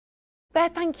Bear,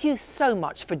 thank you so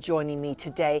much for joining me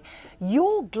today.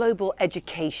 Your global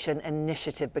education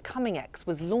initiative, BecomingX,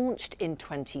 was launched in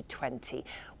 2020.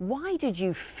 Why did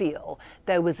you feel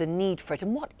there was a need for it,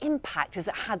 and what impact has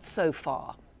it had so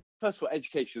far? First of all,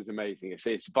 education is amazing.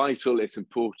 It's vital, it's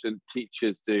important.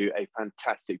 Teachers do a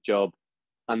fantastic job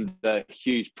under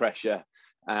huge pressure.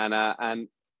 And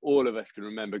all of us can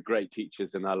remember great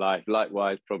teachers in our life.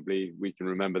 Likewise, probably we can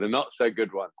remember the not so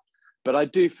good ones. But I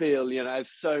do feel, as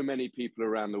so many people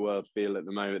around the world feel at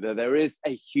the moment, that there is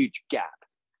a huge gap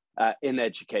in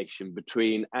education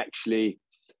between actually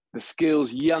the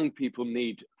skills young people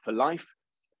need for life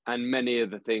and many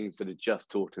of the things that are just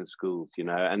taught in schools,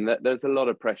 and there's a lot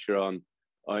of pressure on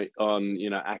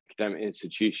academic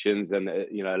institutions and, a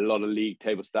lot of league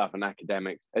table staff and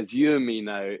academics. As you and me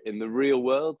know, in the real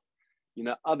world,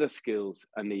 other skills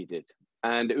are needed.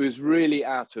 And it was really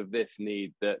out of this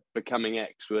need that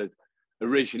BecomingX was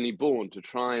originally born, to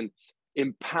try and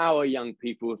empower young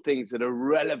people with things that are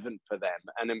relevant for them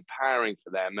and empowering for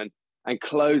them, and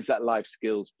close that life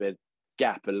skills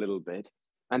gap a little bit,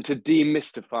 and to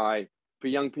demystify for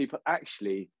young people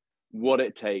actually what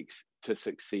it takes to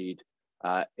succeed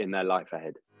in their life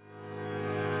ahead.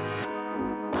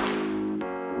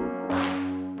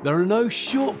 There are no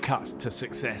shortcuts to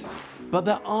success, but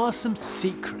there are some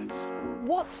secrets.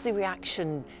 What's the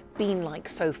reaction been like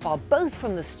so far, both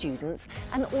from the students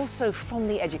and also from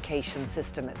the education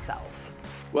system itself?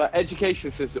 Well,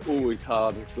 education systems are always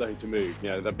hard and slow to move.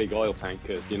 The big oil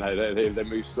tankers, they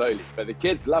move slowly, but the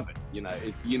kids love it.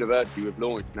 It's the university we've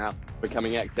launched now,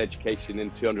 BecomingX Education,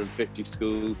 in 250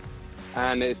 schools.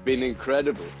 And it's been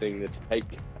incredible seeing the take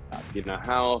up.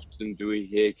 How often do we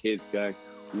hear kids going,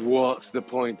 what's the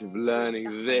point of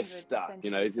learning this stuff?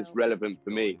 Is this relevant for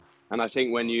me? And I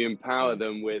think when you empower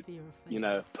them with,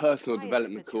 personal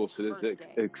development courses, it's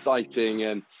exciting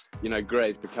and,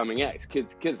 great as BecomingX,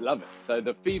 kids love it. So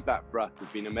the feedback for us has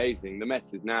been amazing. The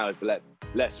message now is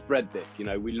let's spread this.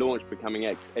 We launched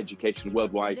BecomingX Education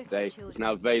worldwide today. It's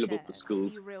now available for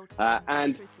schools.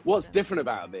 And what's different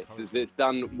about this is it's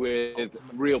done with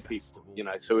real people,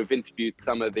 so we've interviewed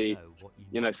some of the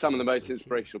most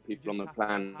inspirational people on the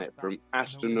planet, from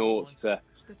astronauts to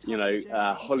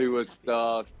Hollywood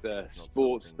stars, to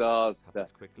sports stars, to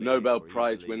Nobel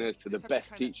Prize winners, to the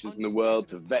best teachers in the world,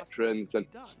 to veterans, and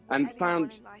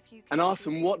asked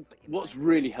them what's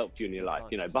really helped you in your life,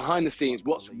 behind the scenes,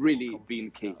 what's really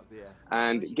been key,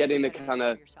 and getting the kind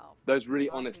of those really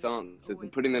honest answers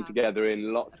and putting them together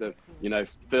in lots of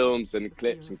films and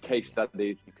clips and case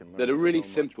studies that are really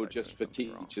simple just for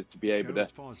teachers to be able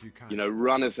to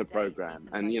run as a program.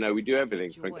 And we do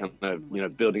everything from kind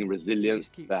of building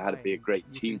resilience, to how to be a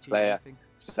great team player,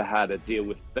 to how to deal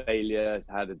with failure,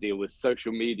 to how to deal with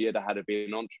social media, to how to be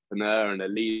an entrepreneur and a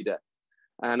leader,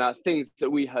 and things that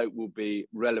we hope will be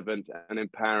relevant and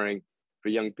empowering for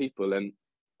young people. And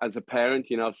as a parent,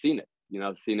 I've seen it.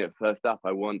 I've seen it first up.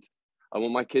 I want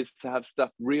my kids to have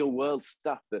real world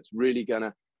stuff that's really going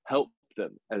to help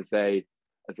them as they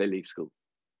leave school.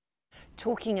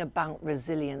 Talking about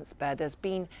resilience, Bear, there's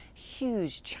been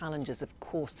huge challenges, of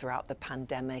course, throughout the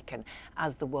pandemic and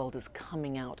as the world is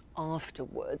coming out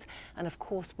afterwards, and of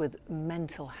course with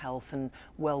mental health and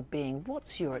well-being.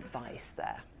 What's your advice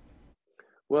there?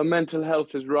 Well, mental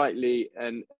health is rightly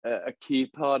a key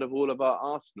part of all of our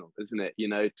arsenal, isn't it?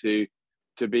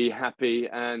 To be happy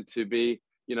and to be,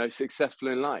 successful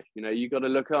in life. You've got to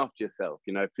look after yourself,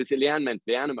 physically and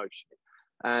mentally and emotionally.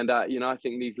 And, I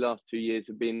think these last 2 years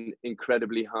have been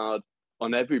incredibly hard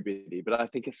on everybody, but I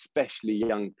think especially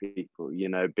young people,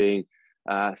 being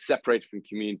separated from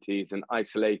communities and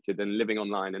isolated and living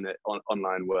online in an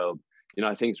online world.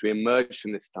 I think as we emerge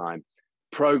from this time,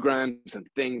 programs and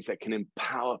things that can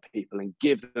empower people and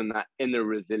give them that inner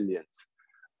resilience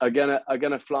are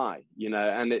gonna fly,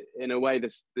 and in a way,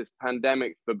 this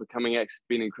pandemic for BecomingX has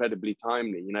been incredibly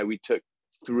timely. We took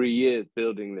 3 years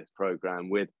building this program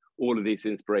with all of these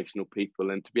inspirational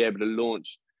people, and to be able to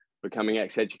launch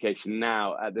BecomingX Education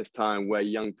now at this time where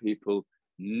young people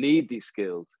need these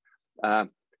skills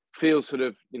feels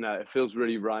it feels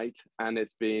really right. And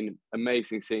it's been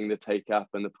amazing seeing the take up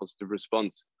and the positive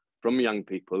response from young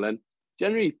people. And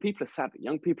generally, people are savvy.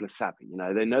 Young people are savvy.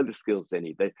 They know the skills they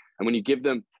need. And when you give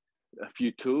them a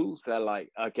few tools, they're like,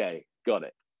 okay, got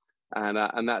it.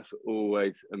 And that's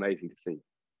always amazing to see.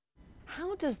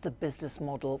 How does the business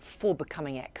model for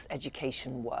BecomingX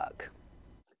Education work?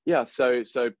 Yeah, so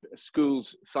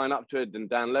schools sign up to it and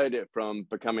download it from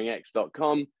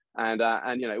BecomingX.com, and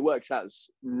it works out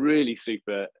really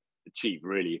super cheap,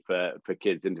 really, for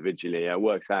kids individually. It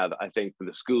works out, I think, for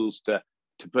the schools to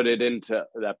to put it into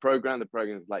their program. The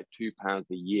program is like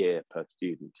 £2 a year per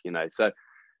student, you know. So,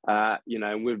 you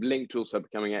know, and we've linked also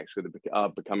BecomingX with our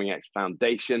BecomingX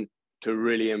Foundation to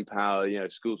really empower, you know,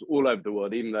 schools all over the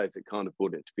world, even those that can't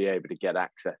afford it, to be able to get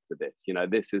access to this. You know,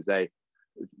 this is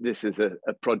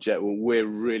a project where we're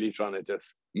really trying to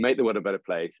just make the world a better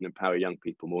place and empower young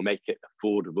people more, make it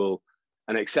affordable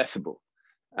and accessible.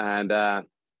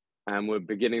 And we're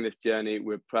beginning this journey.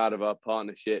 We're proud of our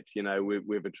partnerships. You know,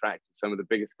 we've attracted some of the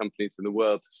biggest companies in the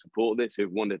world to support this,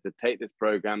 who've wanted to take this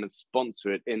program and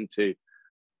sponsor it into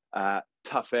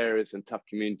tough areas and tough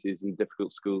communities and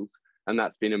difficult schools. And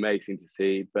that's been amazing to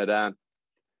see. But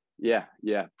yeah,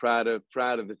 proud of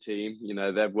the team. You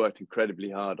know, they've worked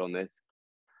incredibly hard on this,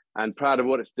 and proud of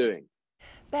what it's doing.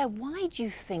 Bear, why do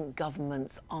you think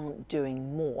governments aren't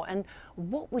doing more? And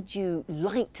what would you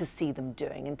like to see them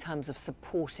doing in terms of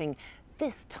supporting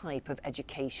this type of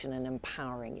education and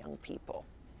empowering young people?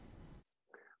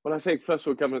 Well, I think, first of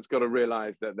all, government's got to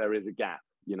realise that there is a gap,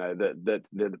 you know, that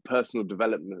the personal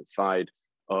development side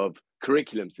of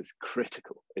curriculums is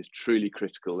critical, is truly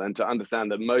critical. And to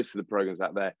understand that most of the programs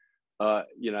out there are,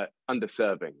 you know,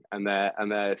 underserving, and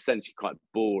they're essentially quite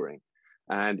boring.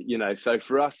 And, you know, so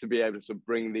for us to be able to sort of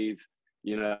bring these,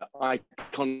 you know,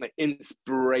 iconic,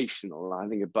 inspirational, I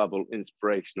think above all,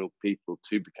 inspirational people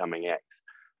to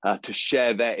BecomingX, to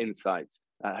share their insights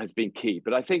has been key.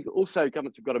 But I think also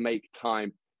governments have got to make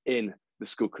time in the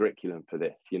school curriculum for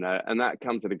this, you know, and that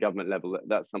comes at a government level.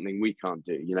 That's something we can't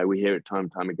do. You know, we hear it time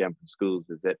and time again from schools,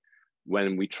 is that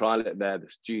when we trial it there, the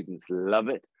students love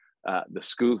it. The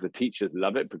schools, the teachers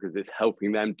love it because it's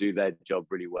helping them do their job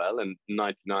really well. And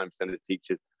 99% of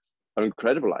teachers are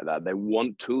incredible like that. They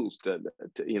want tools to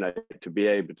you know, to be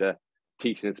able to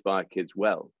teach and inspire kids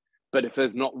well. But if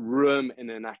there's not room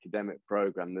in an academic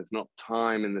program, there's not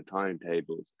time in the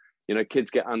timetables, you know,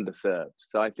 kids get underserved.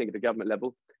 So I think at the government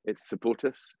level, it's support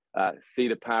us, see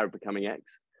the power of BecomingX,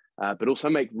 but also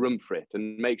make room for it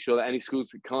and make sure that any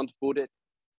schools that can't afford it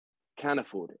can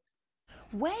afford it.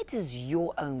 Where does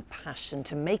your own passion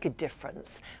to make a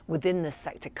difference within this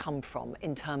sector come from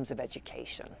in terms of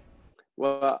education?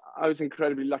 Well, I was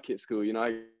incredibly lucky at school. You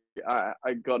know,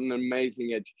 I got an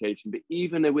amazing education, but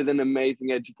even with an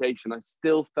amazing education, I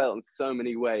still felt in so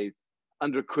many ways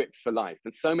under-equipped for life.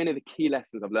 And so many of the key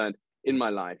lessons I've learned in my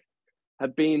life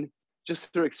have been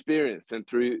just through experience and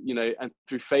through, you know, and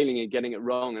through failing and getting it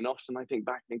wrong. And often I think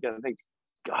back and think,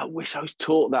 God, I wish I was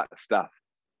taught that stuff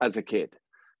as a kid.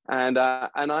 And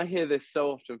I hear this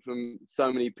so often from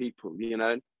so many people, you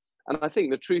know, and I think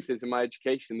the truth is in my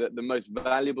education that the most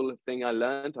valuable thing I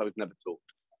learned, I was never taught.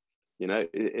 You know,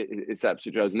 it's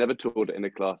absolutely true. I was never taught it in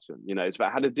a classroom. You know, it's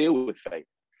about how to deal with faith,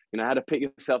 you know, how to pick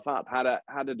yourself up, how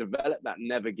to develop that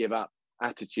never give up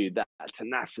attitude, that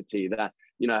tenacity, that,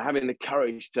 you know, having the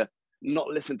courage to not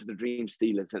listen to the dream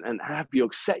stealers and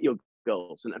set your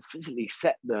goals and physically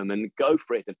set them and go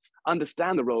for it and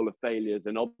understand the role of failures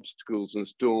and obstacles and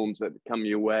storms that come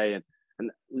your way and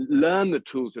learn the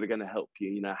tools that are going to help you,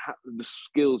 you know, the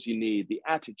skills you need, the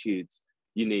attitudes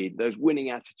you need, those winning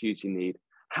attitudes you need,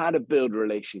 how to build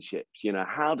relationships, you know,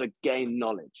 how to gain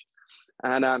knowledge.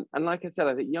 And like I said,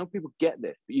 I think young people get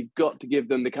this, but you've got to give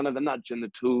them the kind of the nudge and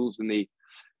the tools and the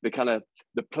kind of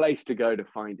the place to go to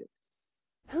find it.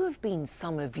 Who have been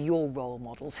some of your role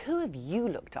models? Who have you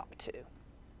looked up to?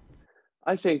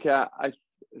 I think,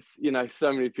 you know,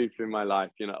 so many people in my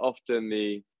life, you know, often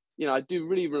you know, I do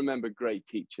really remember great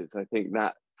teachers. I think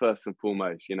that first and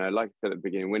foremost, you know, like I said at the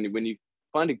beginning, when you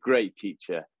find a great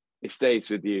teacher, it stays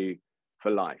with you for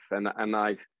life. And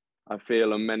I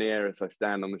feel in many areas I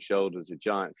stand on the shoulders of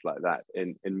giants like that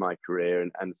in my career.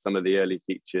 And some of the early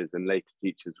teachers and later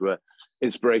teachers were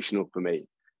inspirational for me.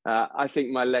 I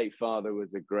think my late father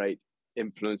was a great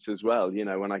influence as well. You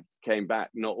know, when I came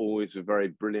back, not always with very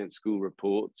brilliant school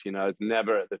reports, you know, I was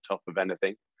never at the top of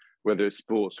anything, whether it's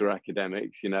sports or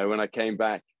academics. You know, when I came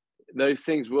back, those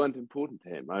things weren't important to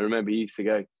him. I remember he used to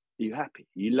go, "Are you happy?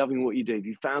 Are you loving what you do? Have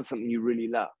you found something you really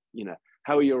love? You know,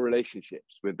 how are your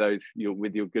relationships with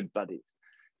with your good buddies?"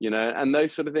 You know, and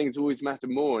those sort of things always matter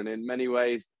more. And in many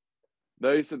ways,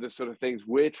 those are the sort of things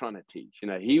we're trying to teach. You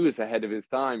know, he was ahead of his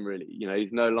time, really. You know,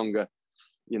 he's no longer,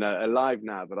 you know, alive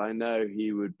now, but I know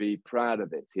he would be proud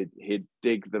of it. He'd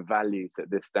dig the values that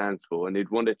this stands for, and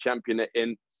he'd want to champion it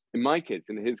in my kids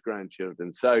and his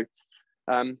grandchildren. So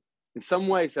in some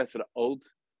ways, they're sort of old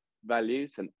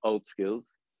values and old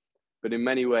skills, but in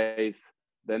many ways,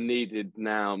 they're needed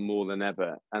now more than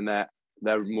ever, and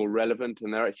they're more relevant,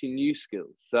 and they're actually new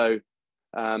skills. So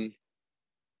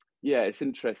yeah, it's an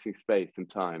interesting space and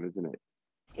time, isn't it?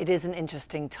 It is an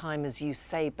interesting time, as you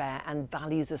say, Bear, and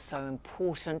values are so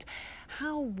important.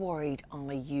 How worried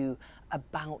are you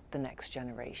about the next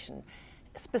generation,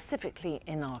 specifically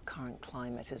in our current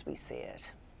climate as we see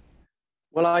it?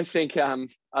 Well, I think I'm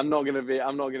not going to be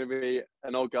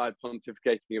an old guy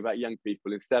pontificating about young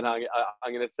people. Instead, I'm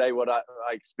going to say what I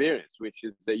experience, which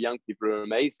is that young people are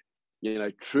amazing. You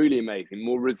know, truly amazing,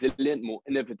 more resilient, more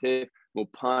innovative, more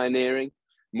pioneering,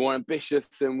 more ambitious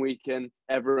than we can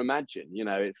ever imagine. You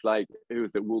know, it's like, who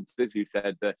was it, Walt Disney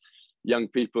said that young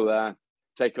people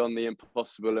take on the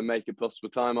impossible and make it possible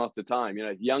time after time. You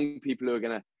know, it's young people who are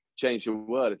going to change the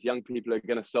world. It's young people who are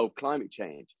going to solve climate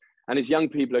change. And it's young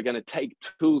people who are going to take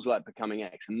tools like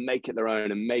BecomingX and make it their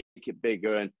own and make it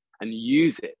bigger and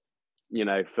use it, you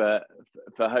know, for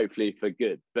hopefully for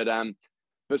good.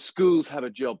 But schools have a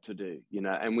job to do, you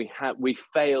know, and we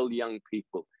fail young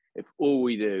people if all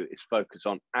we do is focus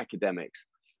on academics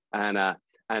and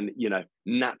you know,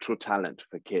 natural talent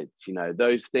for kids. You know,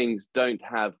 those things don't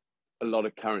have a lot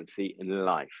of currency in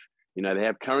life. You know, they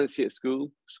have currency at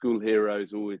school. School hero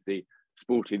is always the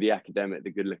sporty, the academic,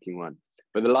 the good-looking one.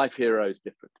 But the life hero is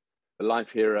different. The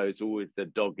life hero is always the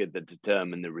dogged, the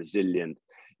determined, the resilient.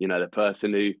 You know, the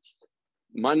person who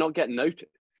might not get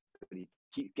noticed, but he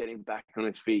keeps getting back on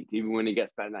his feet. Even when he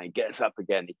gets back down, he gets up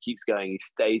again. He keeps going. He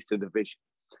stays to the vision.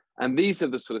 And these are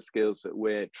the sort of skills that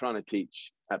we're trying to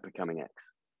teach at BecomingX.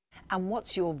 And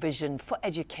what's your vision for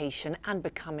education and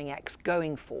BecomingX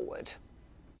going forward?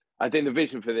 I think the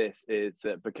vision for this is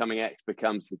that BecomingX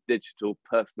becomes this digital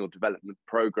personal development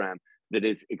program that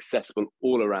is accessible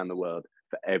all around the world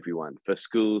for everyone, for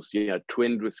schools, you know,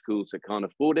 twinned with schools that can't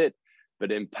afford it,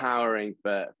 but empowering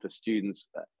for students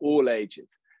at all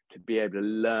ages to be able to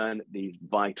learn these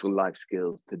vital life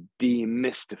skills, to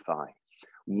demystify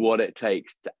what it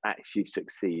takes to actually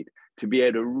succeed, to be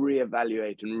able to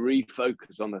reevaluate and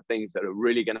refocus on the things that are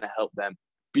really going to help them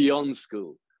beyond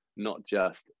school, not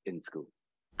just in school.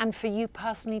 And for you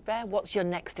personally, Bear, what's your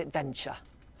next adventure?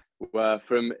 Well,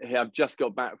 I've just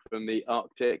got back from the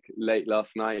Arctic late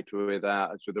last night with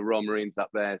the Royal Marines up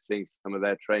there, seeing some of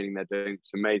their training they're doing.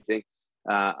 It's amazing.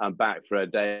 I'm back for a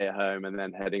day at home and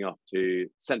then heading off to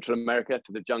Central America,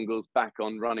 to the jungles, back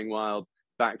on Running Wild,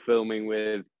 back filming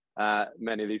with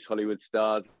many of these Hollywood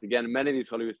stars. Again, many of these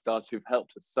Hollywood stars who've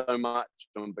helped us so much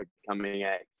on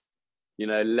BecomingX, you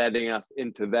know, letting us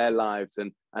into their lives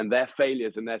and their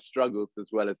failures and their struggles as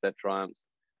well as their triumphs.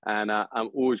 And I'm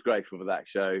always grateful for that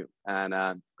show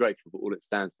and grateful for all it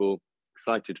stands for.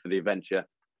 Excited for the adventure,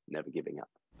 never giving up.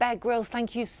 Bear Grylls,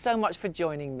 thank you so much for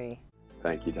joining me.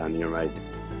 Thank you, Tania. You're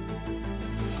amazing.